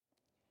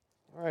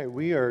right,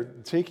 we are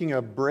taking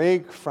a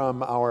break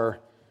from our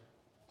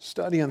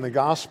study in the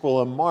Gospel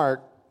of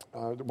Mark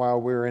while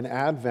we're in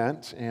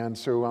Advent, and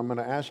so I'm going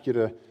to ask you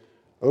to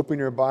open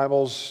your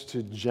Bibles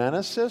to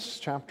Genesis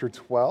chapter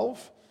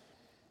 12,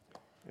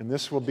 and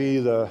this will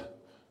be the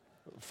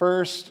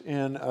first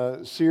in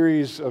a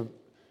series of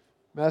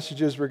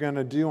messages we're going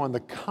to do on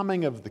the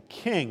coming of the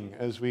King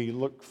as we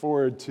look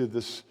forward to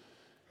this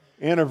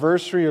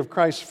anniversary of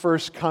Christ's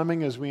first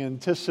coming, as we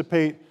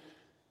anticipate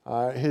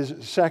His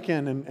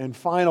second and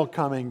final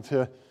coming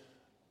to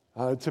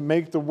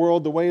make the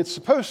world the way it's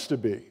supposed to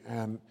be.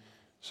 And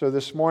so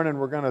this morning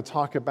we're going to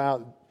talk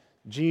about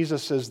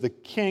Jesus as the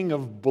King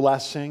of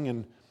blessing,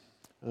 and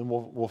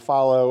we'll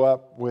follow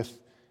up with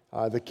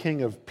the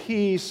King of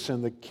peace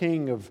and the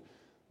King of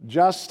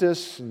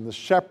justice and the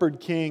Shepherd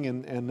King,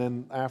 and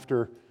then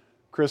after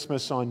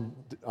Christmas on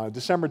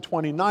December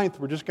 29th,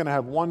 we're just going to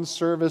have one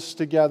service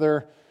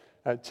together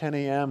at 10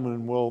 a.m.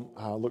 and we'll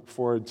look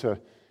forward to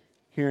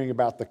hearing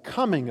about the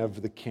coming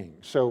of the King.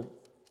 So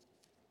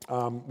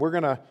we're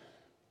going to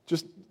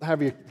just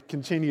have you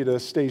continue to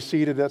stay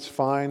seated. That's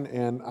fine.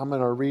 And I'm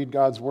going to read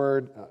God's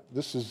Word.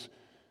 This is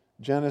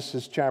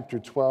Genesis chapter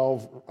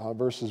 12,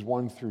 verses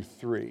 1 through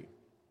 3.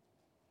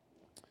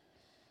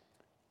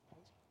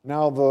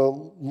 Now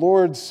the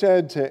Lord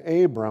said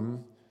to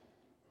Abram,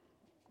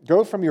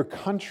 "Go from your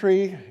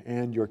country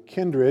and your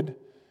kindred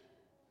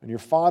and your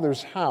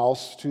father's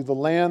house to the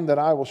land that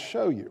I will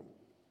show you.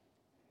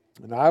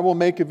 And I will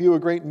make of you a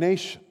great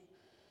nation,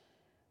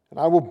 and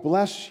I will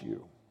bless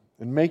you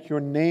and make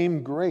your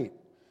name great,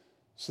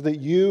 so that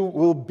you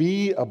will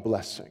be a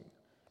blessing.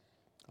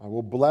 I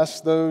will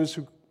bless those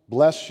who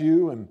bless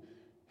you, and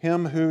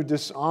him who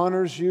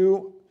dishonors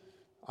you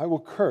I will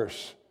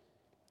curse.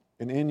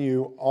 And in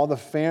you all the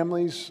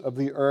families of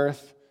the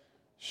earth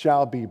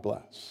shall be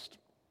blessed."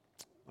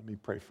 Let me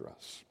pray for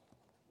us.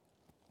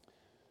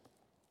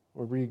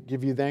 Lord, we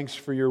give you thanks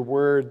for your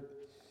word,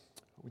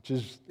 which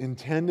is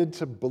intended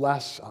to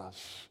bless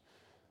us.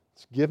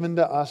 It's given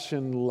to us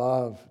in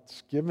love.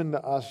 It's given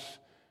to us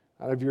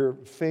out of your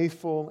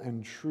faithful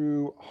and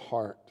true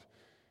heart.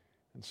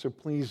 And so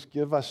please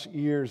give us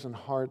ears and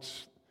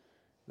hearts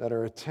that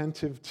are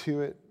attentive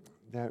to it,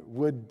 that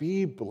would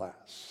be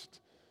blessed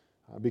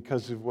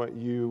because of what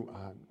you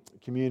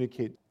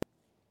communicate.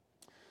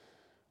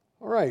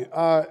 All right,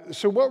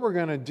 so what we're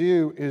going to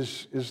do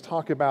is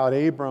talk about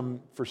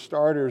Abram for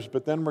starters,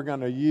 but then we're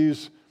going to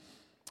use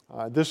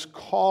this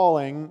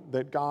calling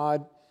that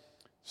God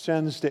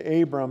sends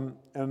to Abram,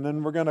 and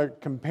then we're going to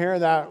compare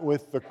that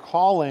with the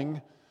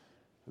calling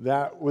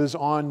that was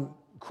on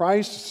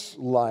Christ's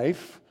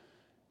life,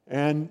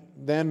 and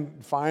then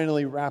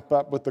finally wrap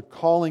up with the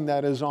calling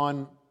that is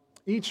on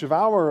each of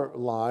our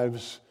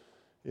lives.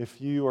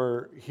 If you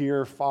are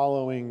here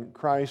following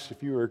Christ,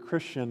 if you are a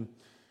Christian,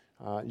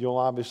 you'll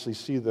obviously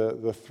see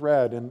the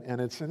thread,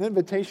 and it's an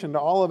invitation to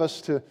all of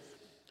us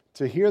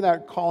to hear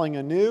that calling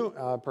anew.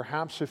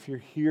 Perhaps if you're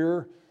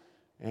here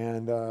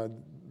and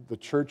the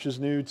church is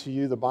new to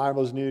you, the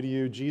Bible is new to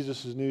you,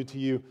 Jesus is new to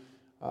you,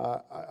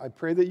 I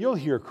pray that you'll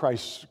hear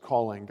Christ's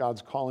calling,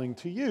 God's calling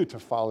to you to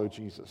follow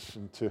Jesus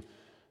and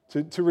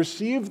to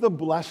receive the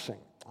blessing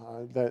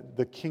that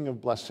the King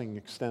of blessing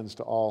extends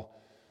to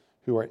all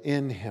who are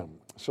in him.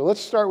 So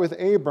let's start with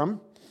Abram.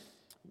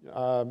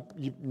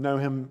 You know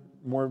him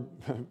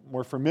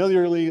more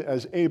familiarly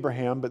as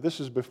Abraham, but this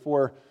is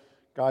before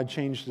God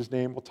changed his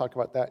name. We'll talk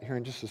about that here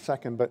in just a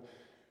second. But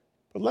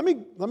let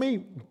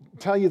me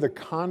tell you the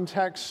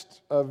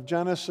context of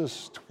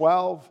Genesis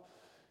 12.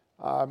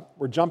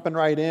 We're jumping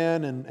right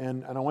in,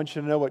 and I want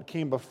you to know what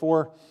came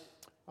before.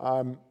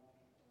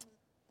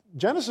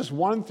 Genesis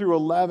 1 through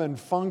 11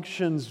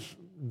 functions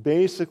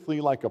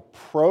basically like a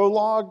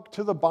prologue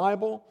to the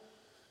Bible.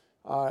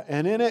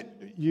 And in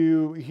it,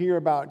 you hear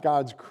about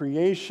God's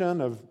creation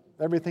of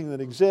everything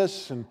that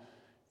exists and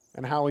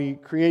how he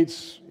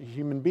creates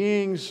human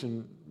beings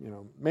and,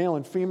 male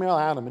and female,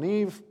 Adam and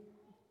Eve.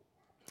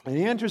 And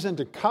he enters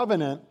into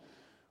covenant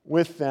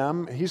with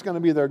them. He's going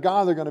to be their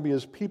God. They're going to be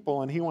his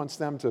people. And he wants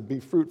them to be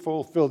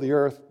fruitful, fill the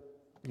earth,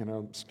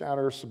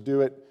 scatter,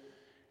 subdue it,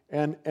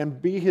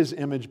 and be his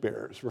image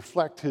bearers,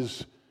 reflect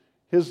his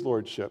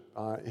lordship,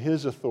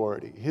 his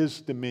authority,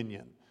 his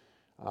dominion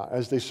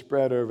as they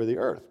spread over the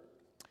earth.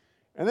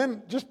 And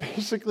then just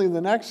basically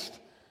the next,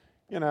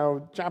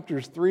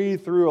 chapters 3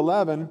 through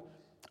 11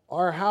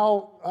 are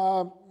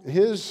how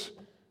his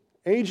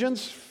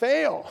agents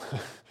fail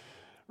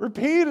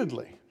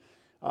repeatedly.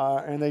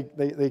 And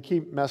they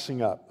keep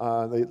messing up.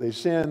 They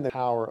sin the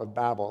Tower of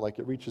Babel, like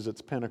it reaches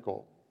its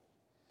pinnacle,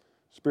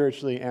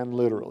 spiritually and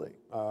literally,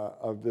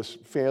 of this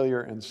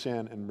failure and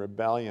sin and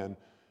rebellion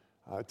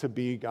to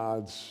be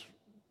God's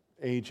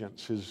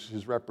agents,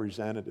 his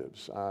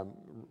representatives,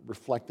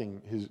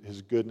 reflecting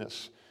his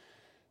goodness.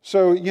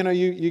 So,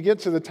 you get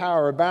to the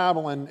Tower of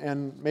Babel,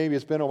 and maybe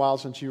it's been a while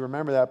since you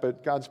remember that,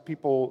 but God's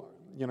people,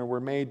 were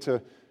made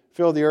to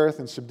fill the earth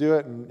and subdue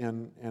it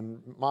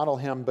and model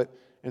him. But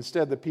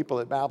instead, the people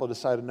at Babel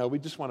decided, no, we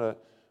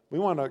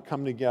want to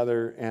come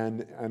together,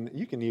 and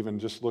you can even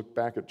just look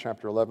back at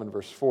chapter 11,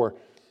 verse 4.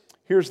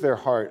 Here's their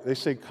heart. They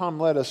say, come,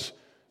 let us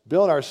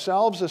build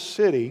ourselves a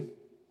city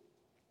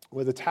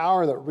with a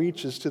tower that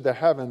reaches to the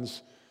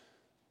heavens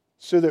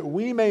so that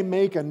we may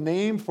make a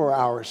name for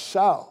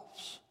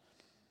ourselves.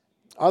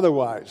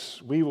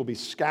 Otherwise, we will be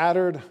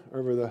scattered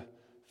over the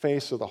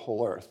face of the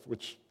whole earth,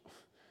 which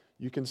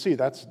you can see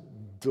that's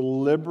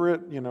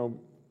deliberate,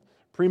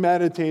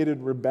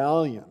 premeditated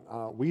rebellion.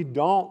 We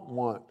don't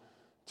want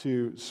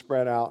to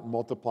spread out,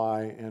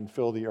 multiply, and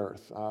fill the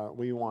earth.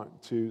 We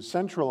want to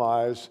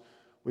centralize.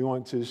 We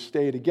want to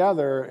stay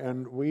together,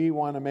 and we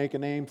want to make a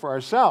name for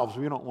ourselves.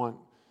 We don't want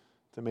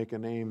to make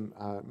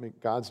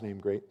God's name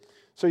great.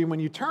 So when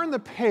you turn the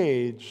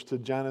page to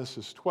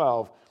Genesis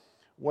 12,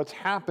 what's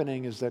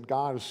happening is that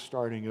God is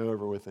starting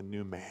over with a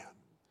new man,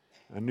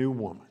 a new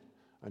woman,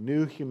 a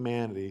new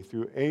humanity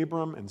through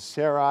Abram and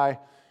Sarai,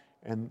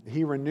 and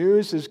he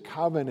renews his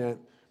covenant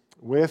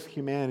with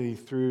humanity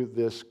through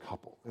this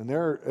couple. And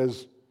they're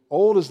as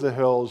old as the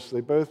hills.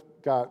 They both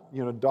got,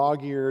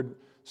 dog-eared,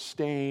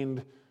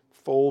 stained,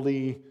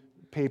 foldy,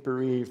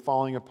 papery,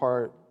 falling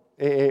apart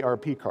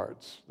AARP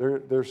cards.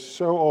 They're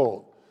so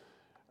old.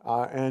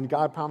 And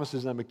God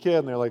promises them a kid,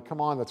 and they're like, come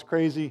on, that's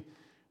crazy.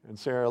 And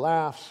Sarah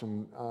laughs,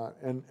 and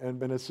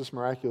it's this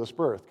miraculous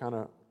birth, kind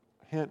of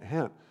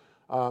hint,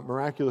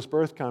 miraculous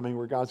birth coming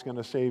where God's going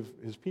to save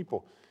his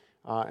people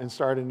and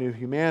start a new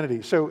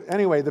humanity. So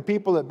anyway, the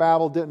people at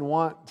Babel didn't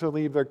want to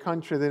leave their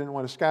country. They didn't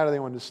want to scatter. They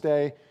wanted to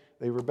stay.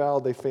 They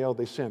rebelled. They failed.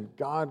 They sinned.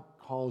 God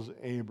calls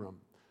Abram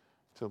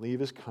to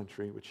leave his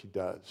country, which he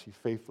does. He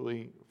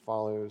faithfully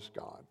follows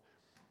God.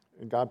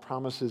 And God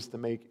promises to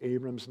make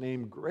Abram's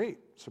name great.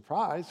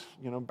 Surprise.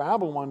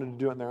 Babel wanted to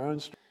do it in their own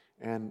strength.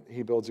 And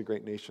he builds a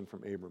great nation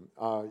from Abram.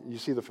 You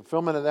see the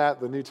fulfillment of that.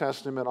 The New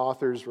Testament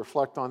authors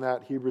reflect on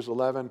that. Hebrews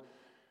 11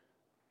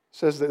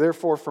 says that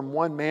therefore from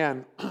one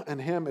man, and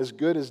him as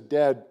good as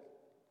dead,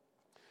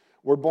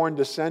 were born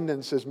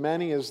descendants as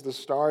many as the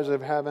stars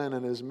of heaven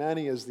and as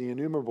many as the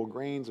innumerable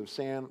grains of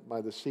sand by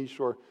the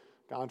seashore.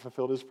 God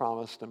fulfilled his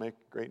promise to make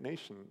a great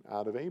nation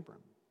out of Abram,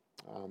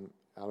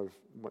 out of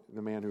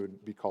the man who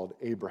would be called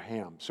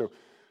Abraham. So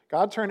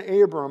God turned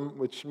Abram,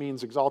 which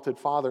means exalted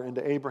father,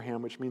 into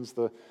Abraham, which means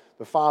the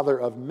father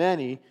of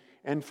many,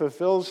 and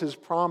fulfills his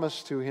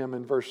promise to him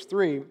in verse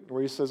 3,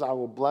 where he says, I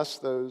will bless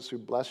those who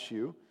bless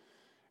you,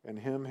 and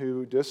him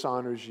who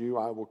dishonors you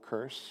I will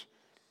curse.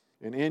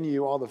 And in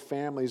you all the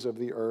families of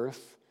the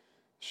earth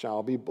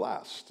shall be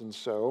blessed. And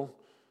so,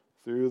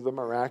 through the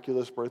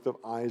miraculous birth of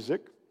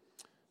Isaac,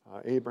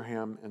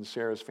 Abraham and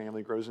Sarah's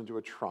family grows into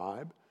a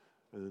tribe,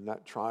 and then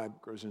that tribe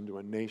grows into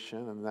a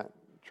nation, and that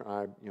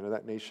tribe,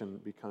 that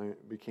nation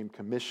became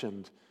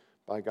commissioned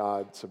by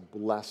God to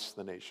bless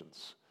the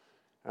nations.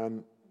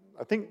 And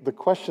I think the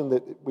question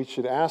that we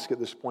should ask at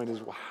this point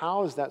is, well,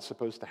 how is that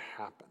supposed to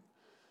happen?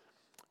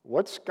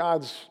 What's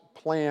God's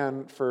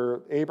plan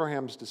for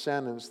Abraham's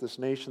descendants, this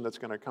nation that's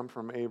going to come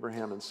from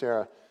Abraham and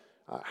Sarah?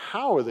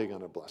 How are they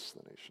going to bless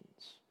the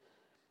nations?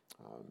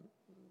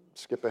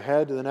 Skip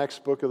ahead to the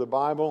next book of the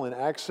Bible in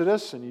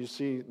Exodus, and you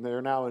see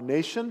they're now a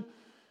nation,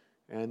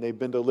 and they've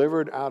been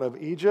delivered out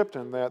of Egypt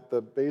and at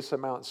the base of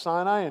Mount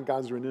Sinai, and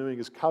God's renewing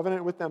his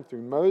covenant with them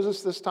through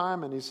Moses this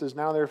time, and he says,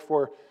 now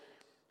therefore,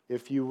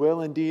 if you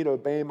will indeed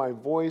obey my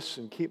voice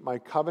and keep my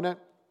covenant,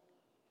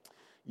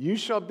 you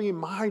shall be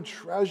my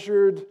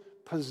treasured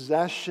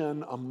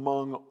possession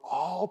among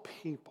all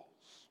peoples.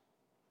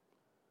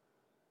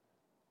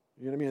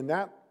 You know what I mean?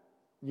 That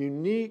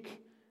unique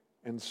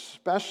and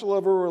special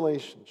of a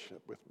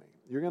relationship with me.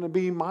 You're going to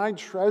be my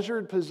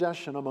treasured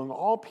possession among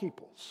all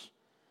peoples.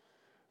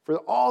 For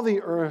all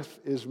the earth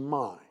is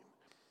mine,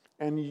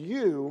 and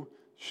you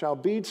shall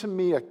be to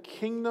me a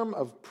kingdom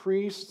of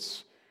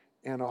priests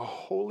and a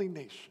holy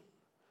nation.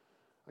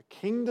 A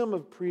kingdom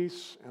of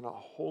priests and a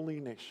holy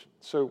nation.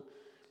 So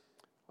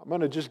I'm going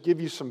to just give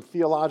you some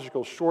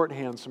theological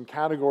shorthand, some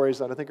categories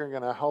that I think are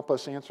going to help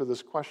us answer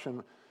this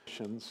question.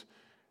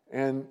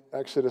 And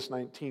Exodus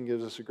 19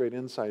 gives us a great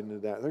insight into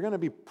that. They're going to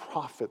be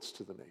prophets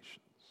to the nations.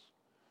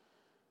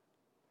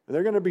 And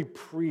they're going to be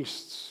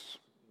priests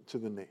to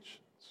the nations.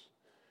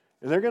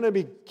 And they're going to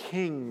be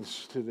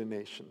kings to the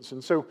nations.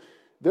 And so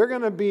they're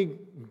going to be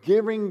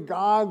giving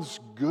God's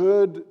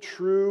good,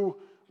 true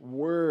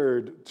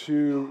word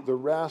to the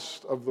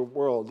rest of the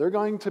world. They're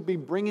going to be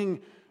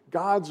bringing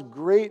God's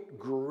great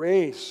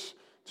grace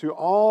to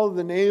all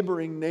the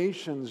neighboring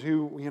nations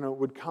who,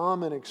 would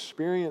come and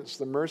experience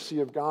the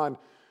mercy of God,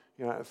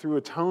 through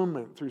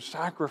atonement, through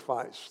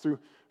sacrifice, through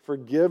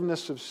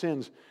forgiveness of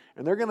sins.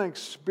 And they're going to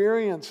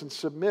experience and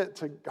submit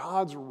to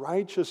God's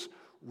righteous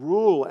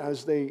rule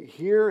as they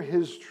hear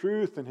his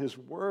truth and his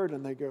word,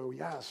 and they go,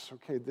 yes,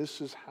 okay, this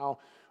is how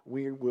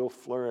we will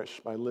flourish,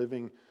 by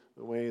living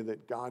the way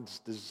that God's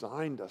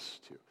designed us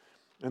to.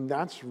 And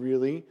that's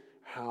really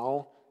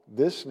how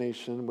this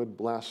nation would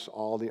bless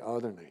all the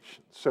other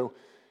nations. So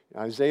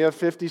Isaiah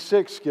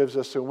 56 gives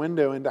us a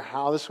window into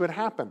how this would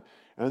happen.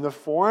 And the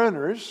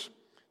foreigners,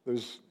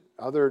 those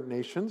other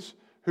nations,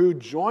 who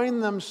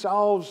join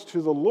themselves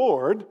to the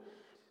Lord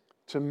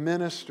to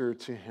minister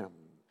to him,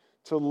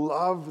 to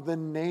love the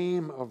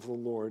name of the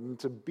Lord, and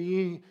to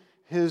be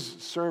his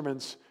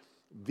servants,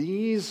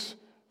 these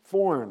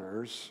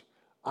foreigners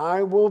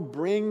I will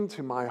bring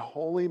to my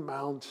holy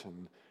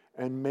mountain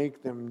and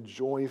make them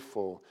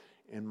joyful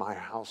in my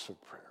house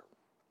of prayer.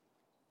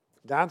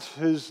 That's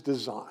his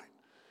design,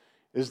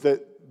 is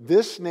that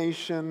this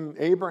nation,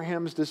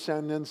 Abraham's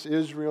descendants,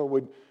 Israel,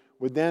 would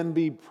then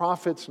be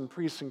prophets and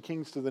priests and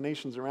kings to the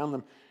nations around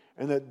them,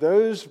 and that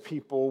those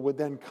people would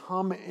then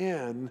come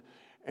in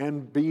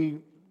and be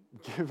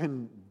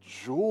given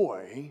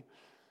joy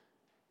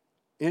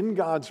in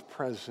God's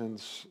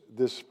presence,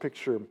 this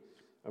picture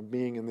of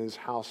being in this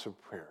house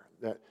of prayer,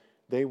 that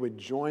they would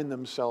join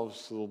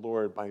themselves to the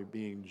Lord by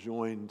being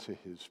joined to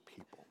his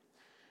people.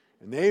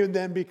 And they would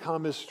then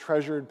become his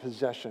treasured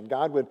possession.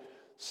 God would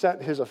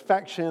set his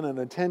affection and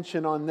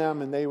attention on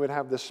them, and they would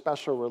have this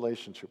special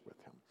relationship with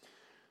him.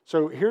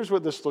 So here's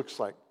what this looks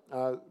like.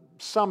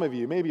 Some of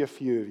you, maybe a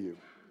few of you,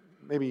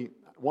 maybe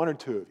one or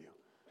two of you,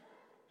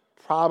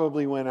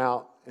 probably went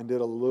out and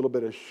did a little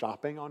bit of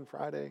shopping on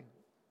Friday.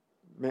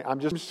 I'm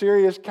just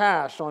serious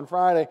cash on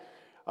Friday.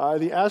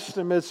 The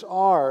estimates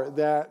are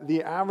that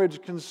the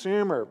average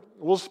consumer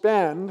will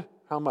spend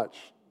how much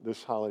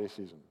this holiday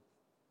season?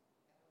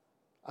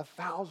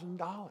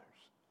 $1,000.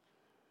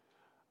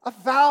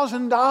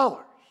 $1,000.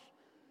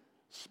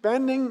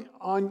 Spending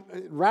on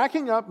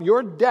racking up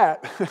your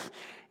debt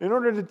in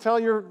order to tell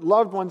your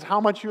loved ones how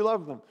much you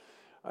love them.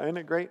 Isn't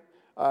it great?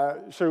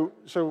 So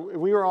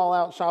we were all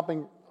out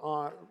shopping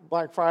on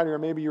Black Friday, or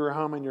maybe you were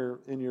home in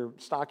your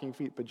stocking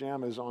feet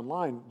pajamas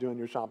online doing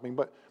your shopping.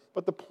 But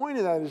the point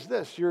of that is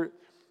this: you're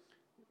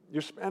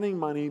spending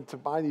money to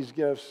buy these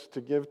gifts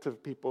to give to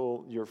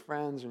people, your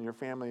friends and your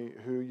family,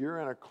 who you're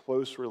in a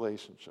close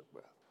relationship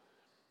with,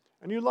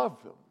 and you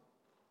love them.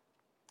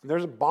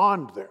 There's a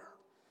bond there.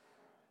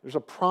 There's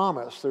a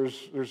promise.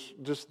 There's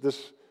just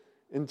this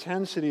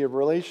intensity of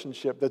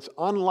relationship that's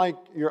unlike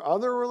your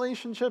other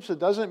relationships. It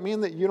doesn't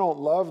mean that you don't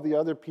love the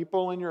other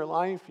people in your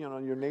life,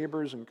 your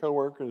neighbors and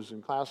coworkers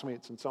and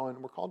classmates and so on.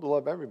 We're called to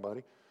love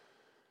everybody.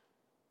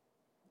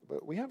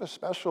 But we have a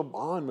special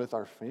bond with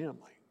our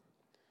family.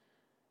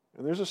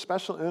 And there's a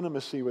special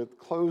intimacy with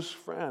close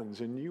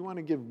friends, and you want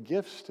to give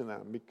gifts to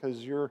them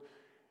because you're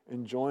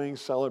enjoying,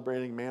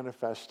 celebrating,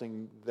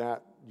 manifesting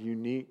that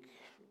unique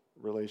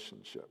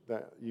relationship,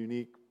 that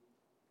unique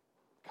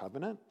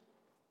covenant.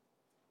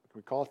 Can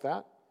we call it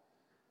that?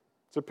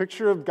 It's a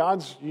picture of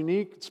God's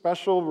unique,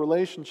 special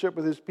relationship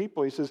with his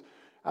people. He says,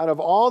 out of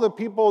all the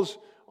peoples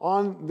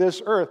on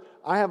this earth,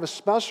 I have a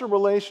special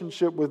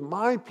relationship with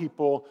my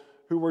people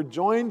who were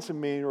joined to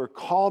me, who are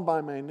called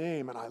by my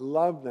name, and I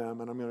love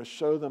them, and I'm going to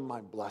show them my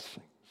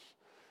blessings.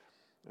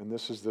 And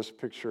this is this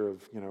picture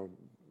of,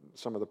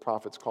 some of the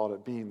prophets called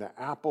it being the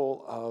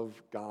apple of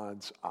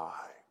God's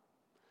eye.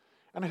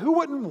 And who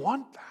wouldn't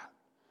want that?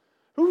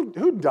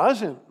 Who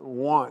doesn't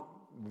want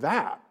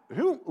that?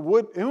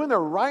 Who in their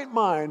right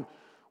mind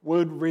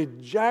would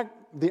reject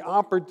the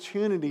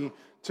opportunity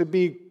to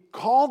be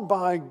called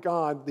by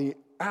God the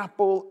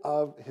apple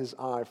of his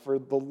eye? For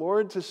the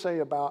Lord to say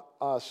about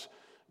us,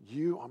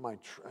 you are my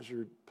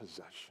treasured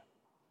possession.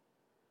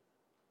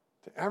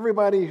 To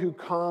everybody who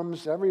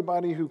comes,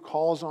 everybody who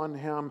calls on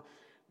him,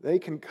 they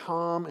can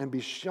come and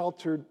be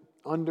sheltered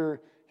under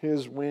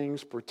his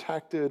wings,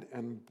 protected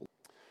and blessed.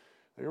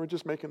 They were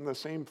just making the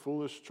same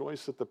foolish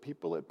choice that the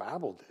people at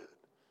Babel did.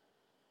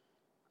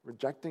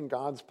 Rejecting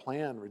God's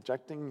plan,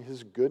 rejecting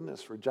his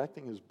goodness,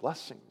 rejecting his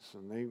blessings.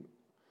 And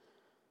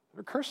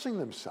they're cursing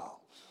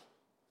themselves.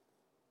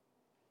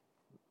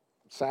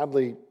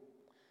 Sadly,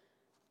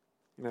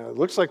 it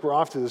looks like we're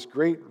off to this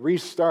great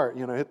restart.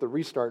 Hit the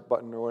restart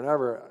button or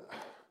whatever.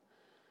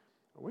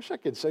 I wish I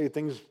could say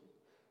things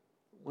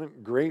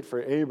went great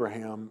for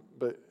Abraham,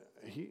 but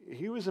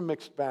he was a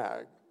mixed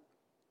bag.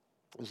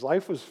 His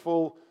life was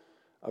full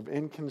of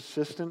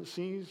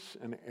inconsistencies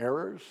and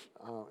errors.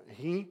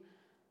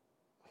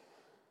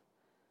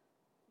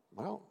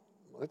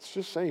 Let's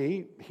just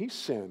say he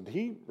sinned,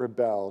 he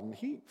rebelled, and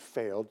he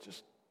failed,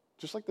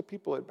 just like the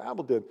people at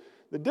Babel did.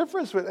 The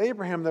difference with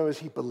Abraham, though, is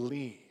he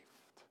believed.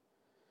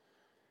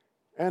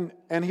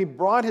 And he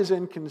brought his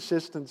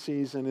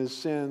inconsistencies and his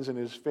sins and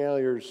his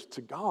failures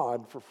to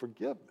God for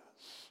forgiveness.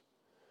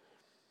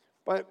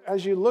 But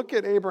as you look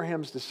at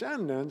Abraham's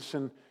descendants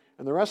and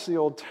the rest of the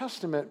Old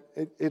Testament,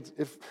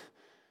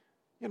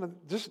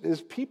 just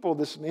as people,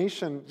 this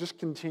nation just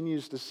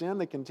continues to sin,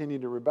 they continue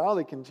to rebel,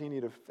 they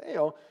continue to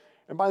fail.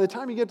 And by the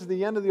time you get to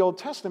the end of the Old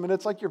Testament,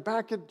 it's like you're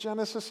back at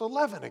Genesis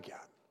 11 again.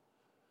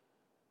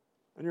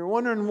 And you're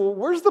wondering, well,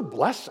 where's the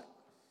blessing?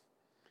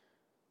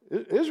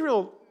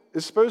 Israel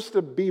is supposed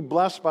to be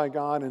blessed by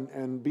God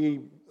and be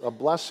a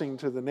blessing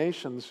to the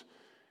nations.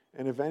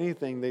 And if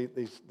anything, they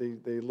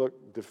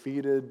look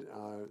defeated,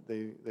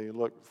 they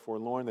look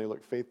forlorn, they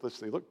look faithless,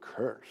 they look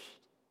cursed.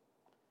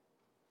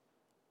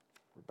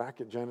 We're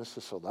back at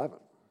Genesis 11.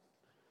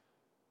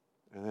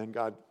 And then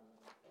God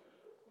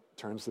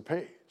turns the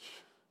page.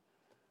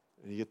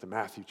 And you get to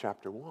Matthew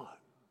chapter 1.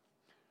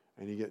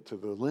 And you get to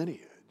the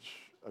lineage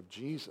of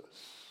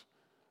Jesus,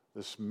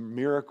 this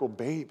miracle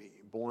baby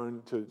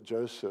born to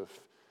Joseph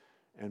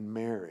and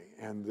Mary,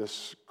 and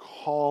this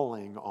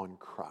calling on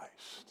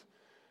Christ.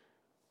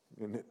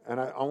 And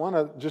I want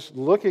to just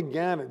look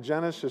again at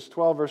Genesis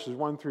 12, verses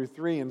 1 through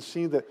 3, and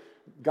see that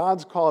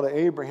God's call to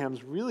Abraham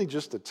is really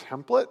just a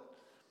template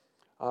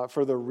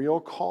for the real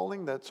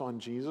calling that's on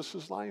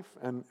Jesus' life.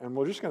 And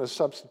we're just going to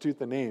substitute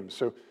the names.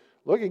 So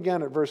look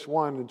again at verse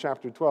 1 in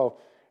chapter 12.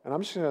 And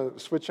I'm just going to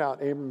switch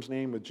out Abram's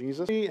name with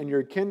Jesus. And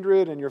your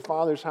kindred and your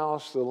father's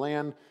house, the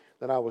land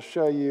that I will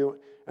show you.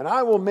 And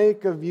I will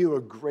make of you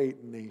a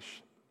great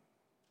nation.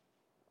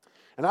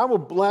 And I will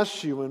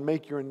bless you and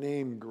make your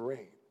name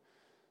great,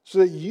 so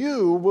that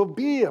you will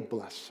be a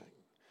blessing.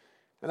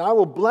 And I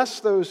will bless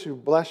those who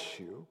bless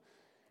you.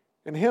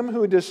 And him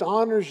who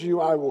dishonors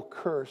you I will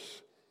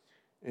curse.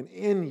 And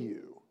in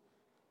you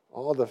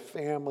all the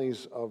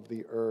families of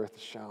the earth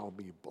shall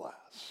be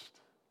blessed.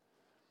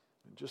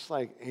 And just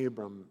like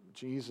Abram,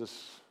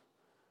 Jesus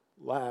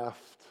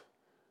left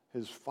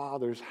his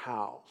father's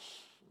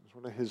house,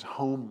 sort of his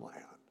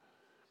homeland.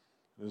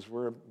 As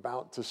we're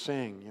about to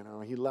sing,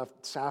 he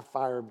left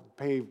sapphire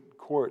paved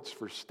courts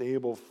for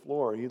stable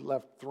floor. He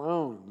left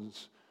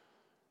thrones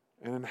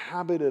and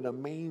inhabited a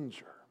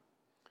manger.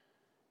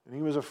 And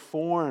he was a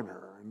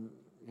foreigner, and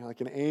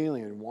like an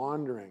alien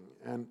wandering.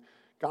 And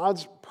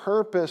God's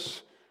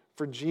purpose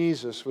for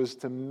Jesus was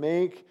to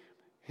make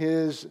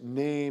his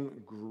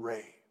name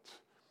great.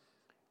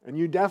 And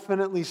you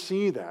definitely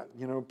see that.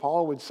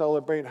 Paul would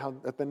celebrate how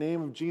at the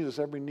name of Jesus,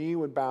 every knee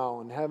would bow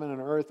in heaven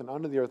and earth and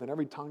under the earth, and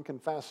every tongue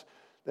confess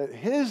that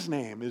his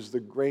name is the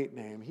great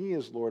name. He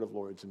is Lord of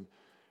lords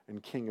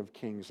and King of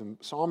kings. And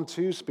Psalm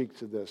 2 speaks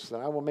to this,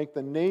 that I will make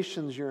the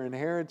nations your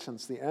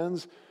inheritance, the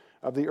ends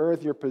of the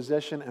earth your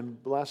possession,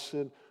 and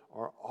blessed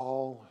are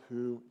all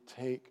who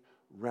take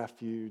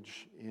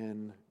refuge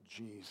in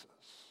Jesus.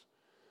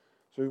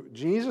 So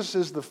Jesus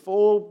is the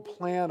full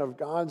plan of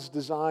God's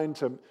design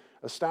to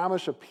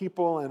establish a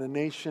people and a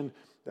nation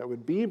that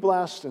would be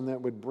blessed and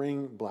that would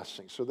bring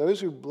blessing. So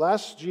those who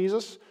bless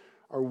Jesus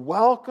are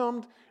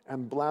welcomed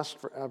and blessed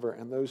forever,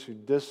 and those who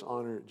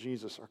dishonor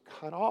Jesus are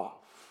cut off.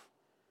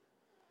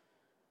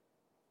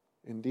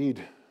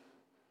 Indeed,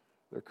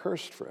 they're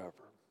cursed forever.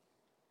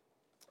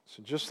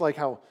 So just like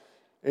how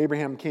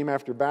Abraham came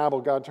after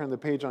Babel, God turned the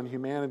page on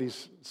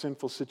humanity's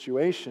sinful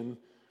situation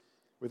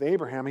with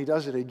Abraham. He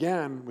does it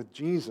again with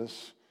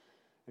Jesus,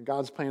 and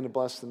God's plan to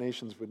bless the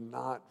nations would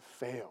not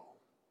fail.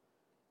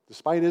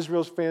 Despite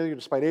Israel's failure,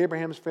 despite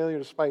Abraham's failure,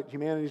 despite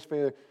humanity's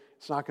failure,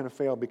 it's not going to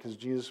fail because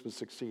Jesus would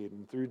succeed.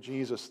 And through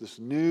Jesus, this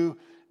new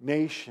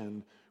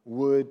nation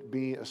would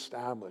be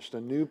established, a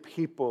new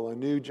people, a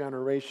new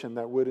generation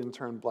that would in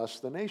turn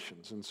bless the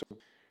nations.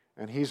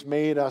 And he's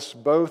made us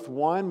both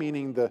one,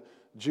 meaning the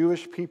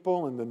Jewish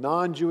people and the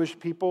non-Jewish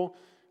people,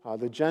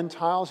 the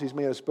Gentiles. He's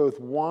made us both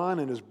one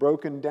and has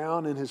broken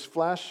down in his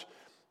flesh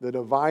the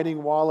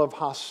dividing wall of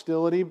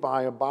hostility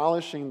by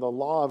abolishing the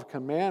law of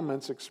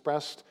commandments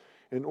expressed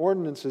in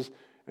ordinances.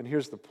 And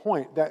here's the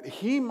point, that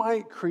he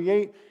might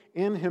create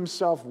in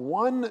himself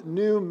one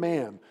new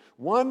man,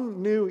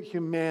 one new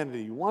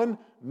humanity, one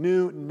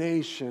new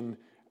nation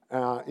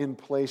in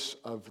place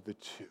of the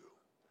two.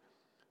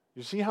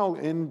 You see how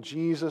in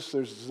Jesus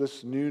there's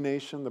this new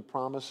nation, the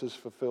promise is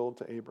fulfilled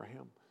to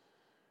Abraham.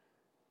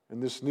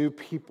 And this new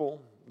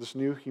people, this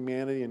new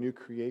humanity, a new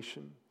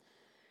creation.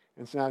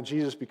 And so now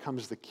Jesus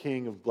becomes the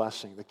king of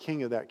blessing, the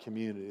king of that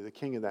community, the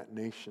king of that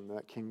nation,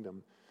 that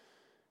kingdom,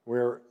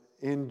 where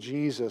in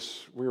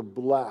Jesus we're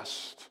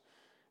blessed.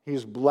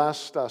 He's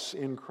blessed us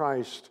in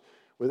Christ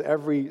with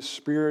every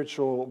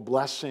spiritual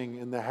blessing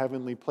in the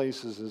heavenly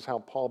places, is how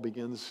Paul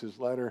begins his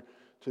letter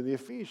to the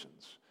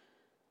Ephesians.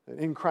 That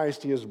in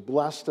Christ he has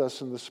blessed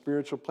us in the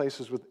spiritual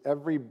places with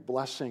every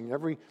blessing,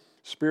 every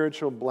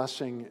spiritual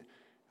blessing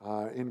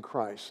in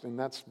Christ. And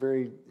that's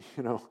very,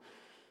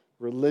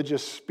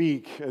 religious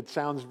speak. It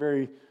sounds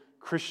very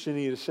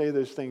Christian-y to say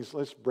those things.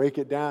 Let's break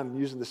it down and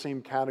using the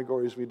same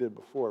categories we did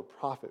before: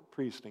 prophet,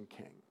 priest, and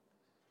king.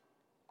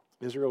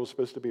 Israel was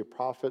supposed to be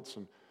prophets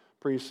and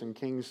priests and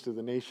kings to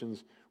the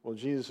nations. Well,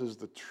 Jesus is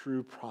the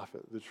true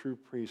prophet, the true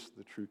priest,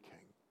 the true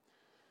king.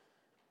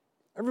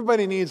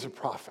 Everybody needs a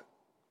prophet.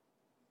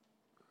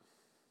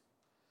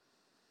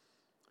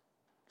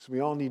 So we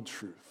all need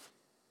truth.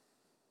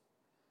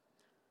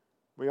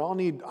 We all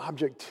need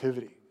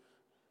objectivity.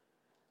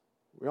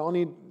 We all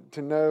need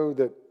to know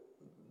that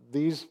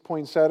these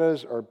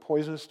poinsettias are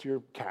poisonous to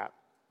your cat.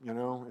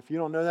 If you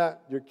don't know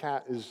that, your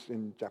cat is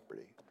in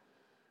jeopardy.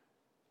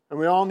 And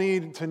we all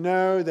need to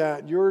know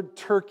that your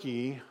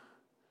turkey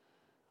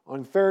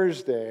on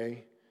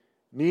Thursday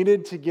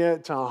needed to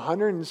get to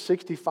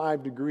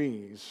 165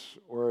 degrees,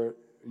 or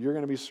you're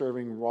going to be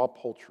serving raw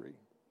poultry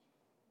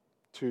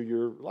to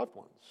your loved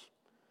ones.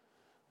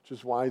 Which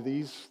is why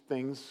these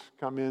things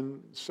come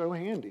in so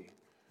handy.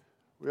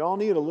 We all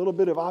need a little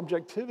bit of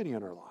objectivity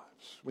in our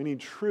lives. We need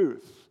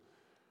truth.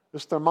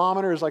 This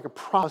thermometer is like a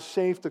promise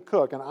safe to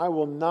cook, and I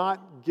will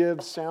not give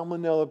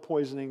salmonella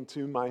poisoning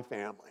to my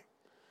family.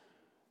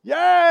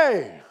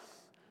 Yay!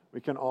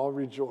 We can all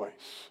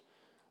rejoice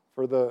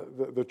for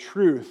the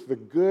truth, the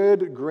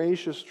good,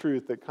 gracious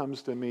truth that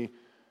comes to me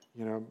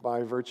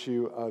by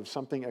virtue of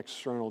something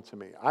external to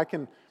me. I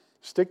can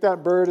stick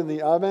that bird in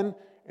the oven,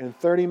 and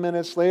 30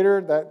 minutes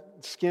later, that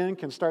skin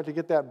can start to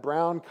get that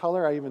brown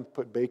color. I even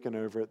put bacon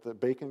over it. The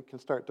bacon can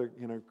start to,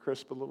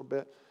 crisp a little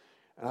bit.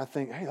 And I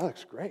think, hey, that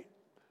looks great.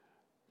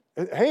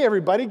 Hey,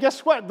 everybody,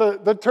 guess what?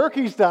 The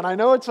turkey's done. I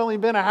know it's only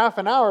been a half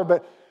an hour,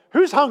 but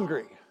who's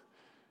hungry?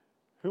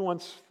 Who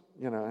wants,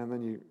 and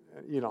then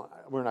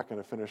we're not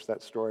going to finish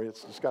that story.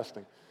 It's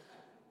disgusting.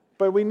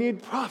 But we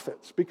need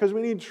prophets because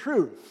we need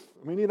truth.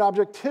 We need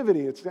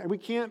objectivity. We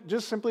can't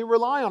just simply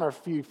rely on our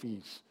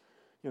fifis,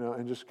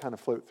 and just kind of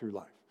float through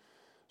life.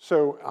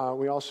 So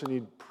we also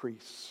need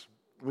priests.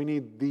 We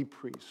need the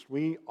priest.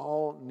 We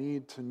all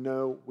need to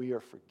know we are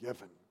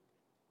forgiven.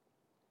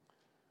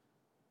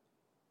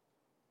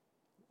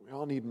 We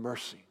all need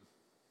mercy.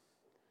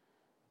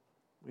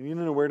 We need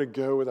to know where to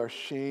go with our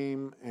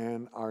shame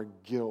and our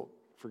guilt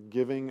for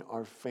giving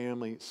our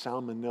family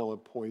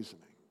salmonella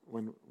poisoning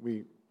when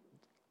we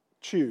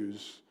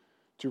choose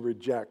to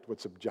reject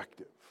what's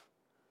objective.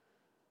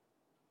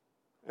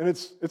 And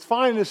it's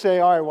fine to say,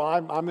 all right, well,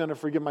 I'm going to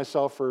forgive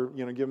myself for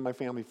giving my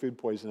family food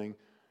poisoning.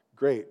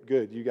 Great,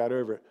 good, you got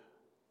over it.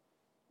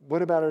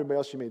 What about everybody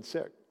else you made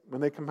sick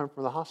when they come home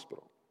from the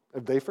hospital?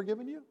 Have they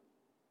forgiven you?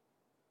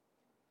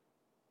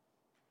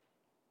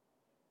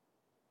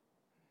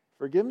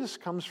 Forgiveness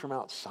comes from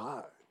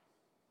outside.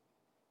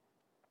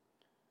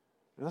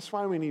 And that's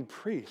why we need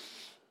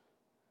priests.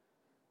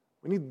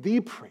 We need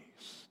the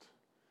priest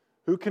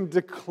who can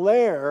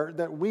declare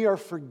that we are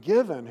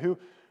forgiven, who,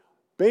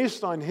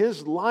 based on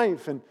his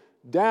life and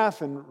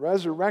death and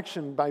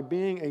resurrection by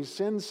being a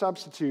sin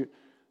substitute,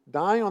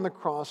 dying on the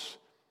cross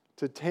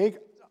to take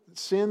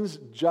sin's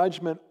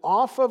judgment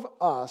off of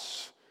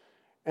us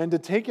and to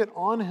take it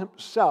on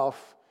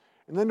himself,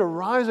 and then to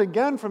rise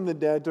again from the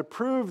dead to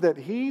prove that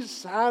he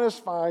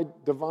satisfied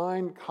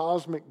divine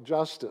cosmic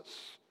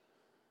justice.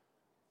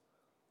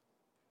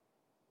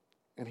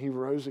 And he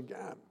rose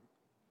again,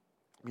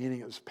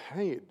 meaning it was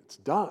paid, it's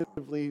done.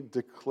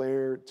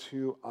 Declare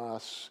to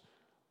us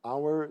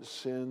our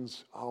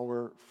sins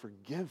are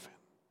forgiven.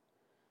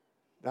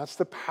 That's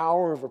the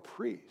power of a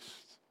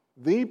priest,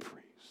 the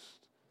priest,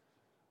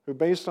 who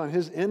based on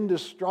his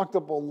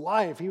indestructible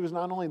life, he was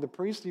not only the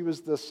priest, he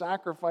was the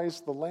sacrifice,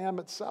 the lamb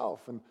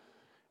itself, and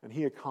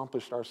he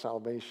accomplished our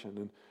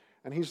salvation.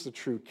 And he's the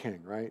true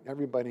king, right?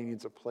 Everybody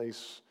needs a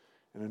place,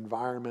 an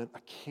environment,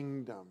 a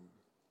kingdom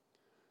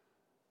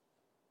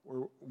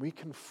where we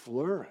can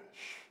flourish,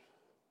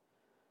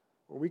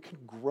 where we can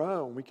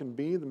grow, we can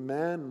be the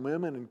men,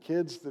 women, and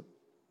kids that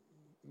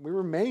we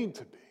were made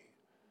to be.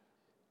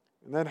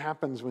 And that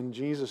happens when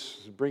Jesus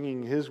is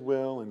bringing his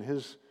will and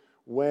his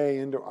way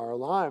into our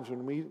lives,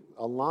 when we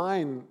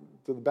align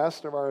to the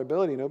best of our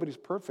ability. Nobody's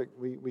perfect.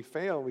 We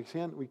fail, we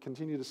sin, we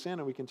continue to sin,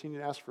 and we continue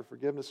to ask for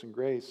forgiveness and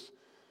grace.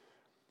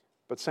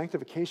 But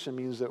sanctification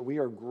means that we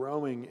are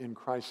growing in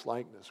Christ's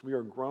likeness. We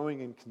are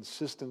growing in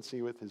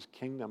consistency with his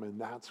kingdom,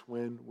 and that's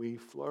when we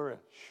flourish.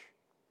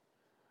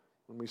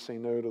 When we say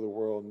no to the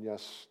world and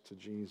yes to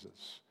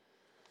Jesus.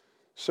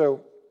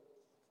 So,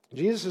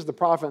 Jesus is the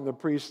prophet and the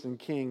priest and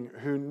king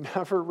who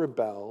never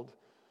rebelled,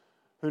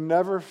 who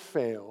never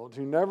failed,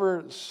 who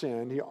never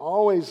sinned. He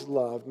always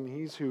loved, and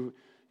he's who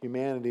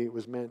humanity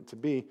was meant to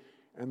be.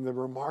 And the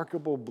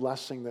remarkable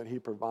blessing that he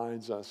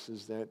provides us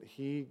is that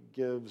he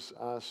gives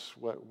us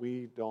what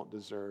we don't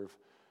deserve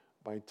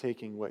by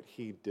taking what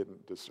he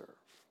didn't deserve.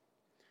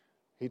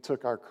 He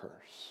took our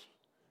curse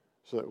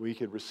so that we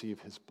could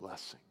receive his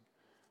blessing.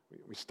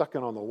 We stuck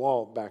it on the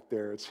wall back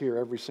there. It's here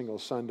every single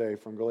Sunday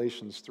from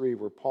Galatians 3,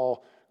 where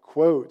Paul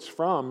quotes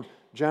from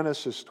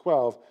Genesis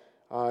 12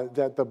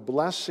 that the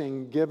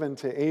blessing given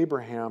to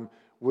Abraham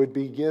would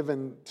be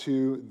given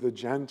to the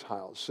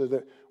Gentiles so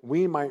that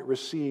we might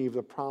receive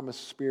the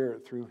promised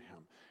Spirit through him.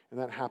 And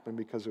that happened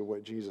because of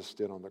what Jesus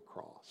did on the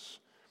cross.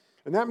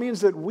 And that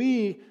means that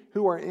we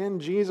who are in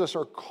Jesus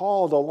are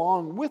called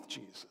along with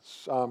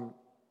Jesus.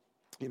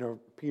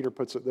 Peter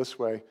puts it this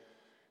way,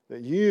 that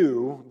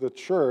you, the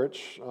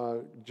church,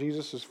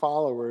 Jesus'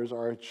 followers,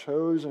 are a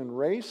chosen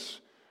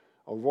race,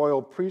 a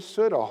royal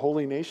priesthood, a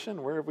holy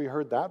nation. Where have we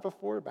heard that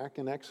before? Back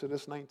in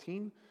Exodus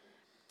 19.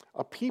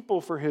 A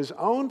people for his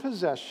own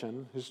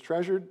possession, his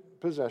treasured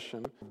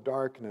possession,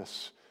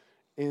 darkness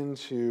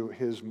into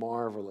his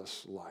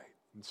marvelous light.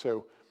 And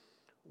so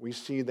we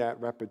see that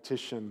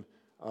repetition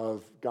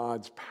of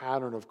God's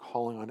pattern of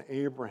calling on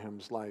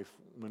Abraham's life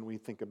when we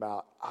think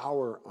about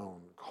our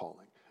own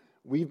calling.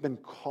 We've been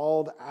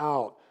called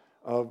out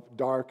of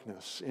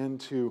darkness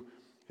into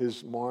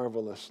his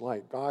marvelous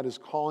light. God is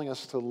calling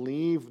us to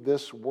leave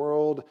this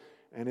world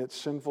and its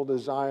sinful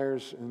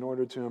desires in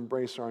order to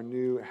embrace our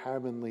new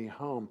heavenly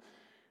home.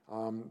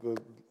 The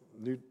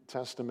New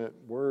Testament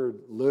word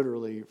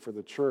literally for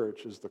the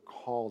church is the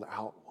called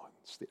out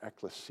ones, the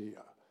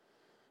ecclesia.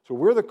 So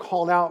we're the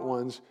called out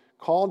ones,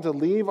 called to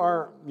leave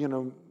our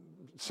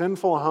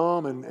sinful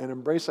home and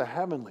embrace a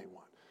heavenly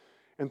one.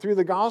 And through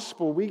the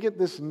gospel, we get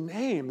this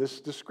name,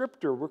 this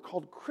descriptor. We're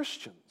called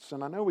Christians.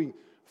 And I know we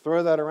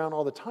throw that around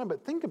all the time,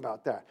 but think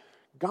about that.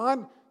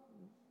 God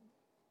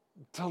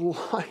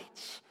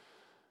delights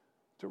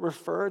to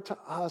refer to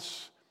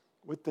us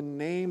with the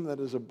name that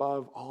is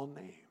above all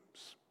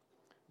names,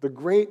 the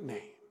great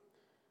name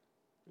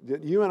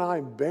that you and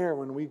I bear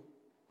when we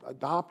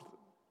adopt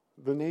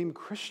the name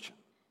Christian.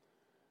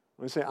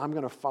 When we say, I'm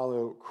going to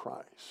follow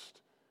Christ,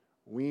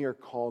 we are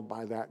called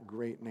by that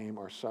great name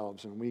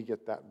ourselves, and we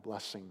get that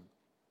blessing.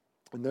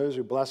 And those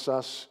who bless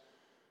us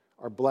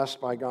are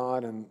blessed by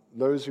God, and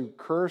those who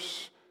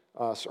curse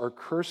us are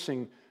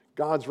cursing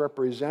God's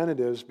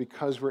representatives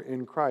because we're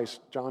in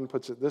Christ. John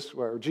puts it this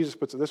way, or Jesus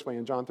puts it this way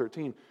in John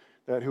 13,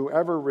 that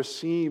whoever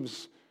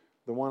receives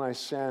the one I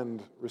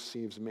send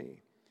receives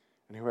me,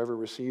 and whoever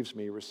receives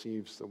me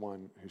receives the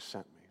one who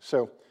sent me.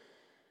 So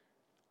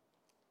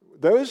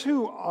those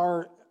who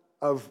are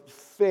of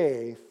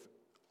faith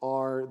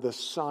are the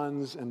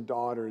sons and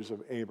daughters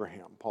of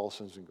Abraham, Paul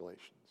says in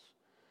Galatians.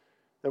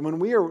 That when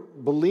we are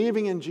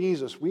believing in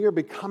Jesus, we are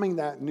becoming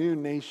that new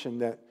nation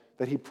that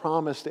he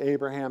promised to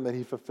Abraham, that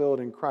he fulfilled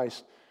in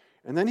Christ.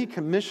 And then he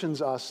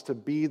commissions us to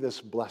be this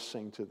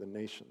blessing to the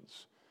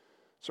nations.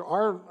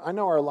 So I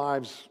know our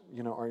lives,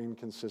 are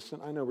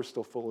inconsistent. I know we're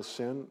still full of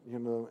sin,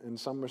 in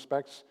some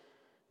respects.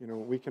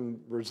 We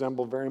can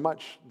resemble very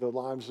much the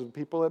lives of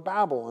people at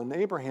Babel and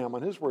Abraham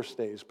on his worst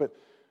days. But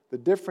the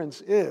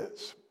difference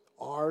is,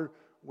 are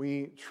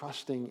we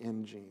trusting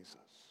in Jesus?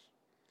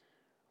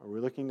 Are we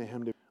looking to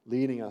him to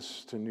leading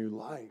us to new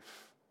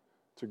life,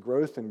 to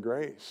growth and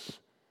grace?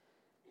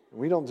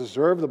 We don't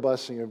deserve the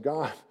blessing of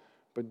God,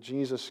 but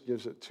Jesus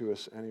gives it to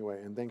us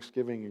anyway. And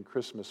Thanksgiving and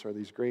Christmas are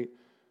these great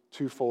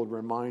twofold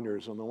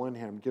reminders. On the one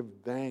hand, give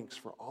thanks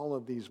for all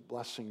of these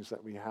blessings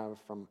that we have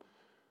from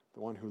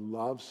the one who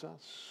loves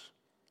us,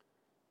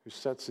 who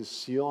sets his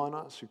seal on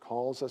us, who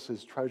calls us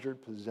his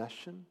treasured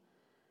possession,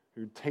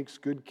 who takes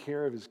good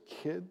care of his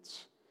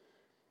kids.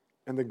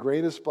 And the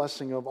greatest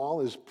blessing of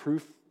all is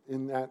proof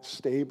in that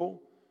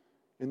stable,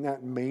 in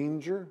that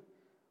manger,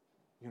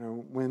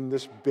 when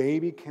this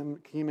baby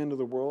came into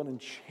the world and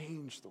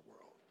changed the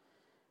world.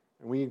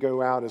 And we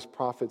go out as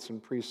prophets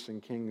and priests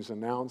and kings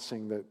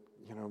announcing that,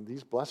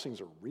 these blessings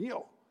are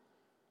real.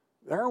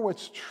 They're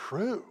what's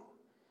true.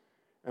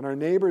 And our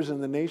neighbors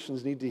and the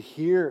nations need to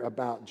hear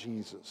about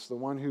Jesus, the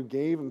one who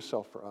gave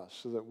himself for us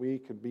so that we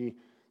could be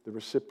the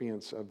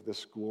recipients of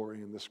this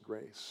glory and this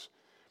grace.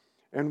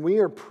 And we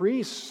are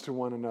priests to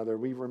one another.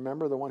 We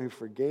remember the one who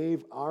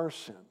forgave our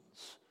sins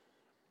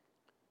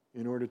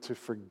in order to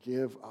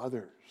forgive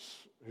others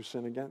who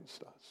sin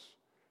against us,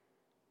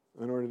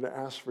 in order to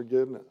ask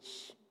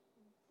forgiveness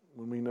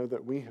when we know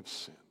that we have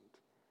sinned,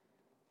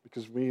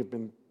 because we have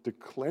been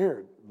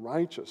declared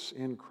righteous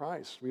in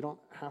Christ. We don't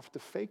have to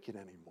fake it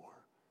anymore.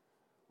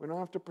 We don't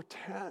have to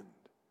pretend.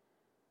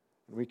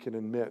 And we can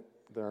admit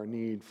our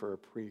need for a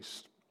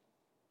priest.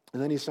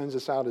 And then he sends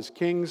us out as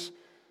kings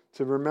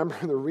to remember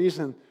the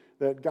reason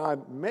that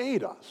God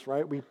made us,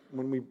 right?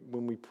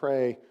 When we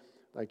pray,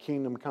 thy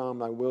kingdom come,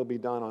 thy will be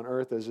done on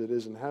earth as it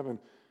is in heaven.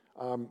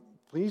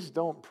 Please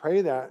don't pray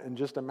that and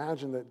just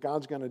imagine that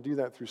God's going to do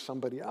that through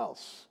somebody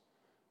else.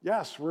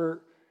 Yes, we're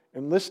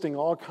enlisting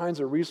all kinds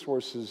of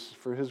resources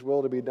for his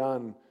will to be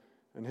done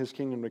and his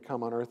kingdom to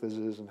come on earth as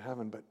it is in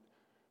heaven, but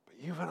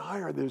you and I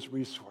are those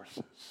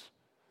resources.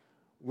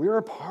 We're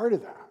a part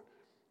of that.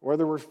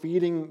 Whether we're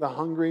feeding the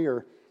hungry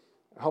or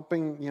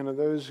helping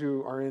those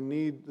who are in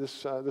need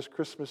this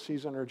Christmas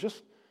season, or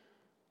just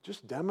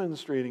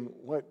demonstrating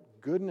what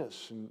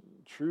goodness and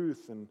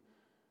truth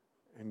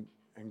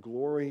and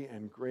glory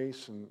and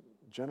grace and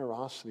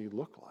generosity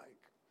look like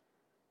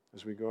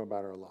as we go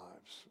about our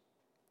lives.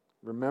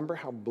 Remember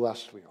how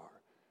blessed we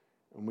are,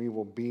 and we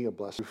will be a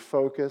blessing.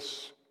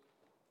 Focus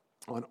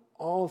on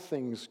all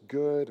things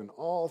good and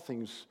all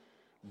things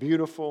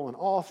beautiful and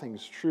all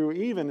things true,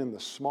 even in the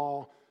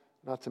small,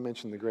 not to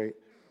mention the great,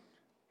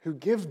 who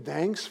give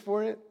thanks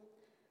for it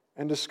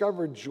and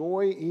discover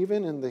joy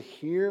even in the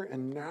here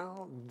and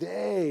now.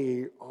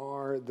 They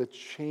are the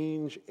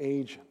change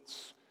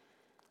agents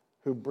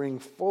who bring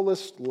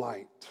fullest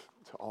light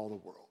to all the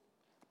world.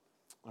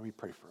 Let me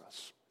pray for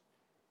us.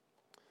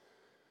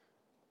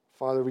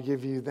 Father, we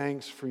give you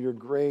thanks for your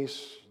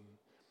grace,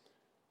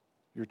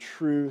 your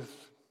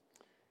truth,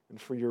 and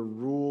for your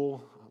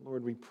rule.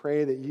 Lord, we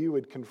pray that you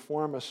would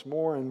conform us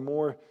more and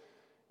more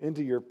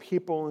into your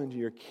people, into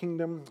your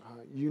kingdom.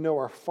 You know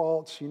our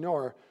faults. You know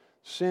our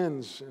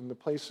sins and the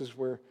places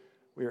where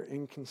we are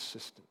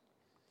inconsistent.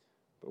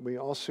 But we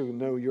also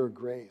know your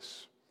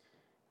grace.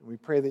 And we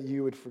pray that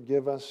you would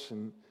forgive us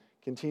and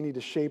continue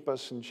to shape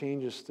us and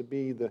change us to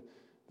be the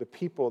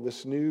people,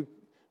 this new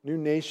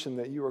nation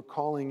that you are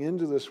calling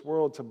into this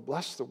world to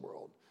bless the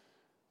world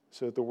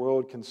so that the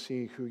world can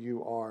see who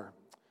you are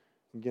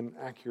and get an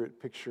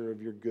accurate picture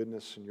of your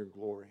goodness and your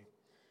glory.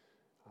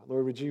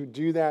 Lord, would you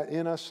do that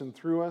in us and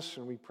through us?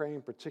 And we pray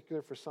in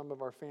particular for some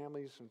of our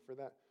families and for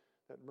that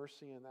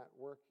mercy and that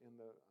work in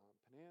the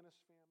Pananis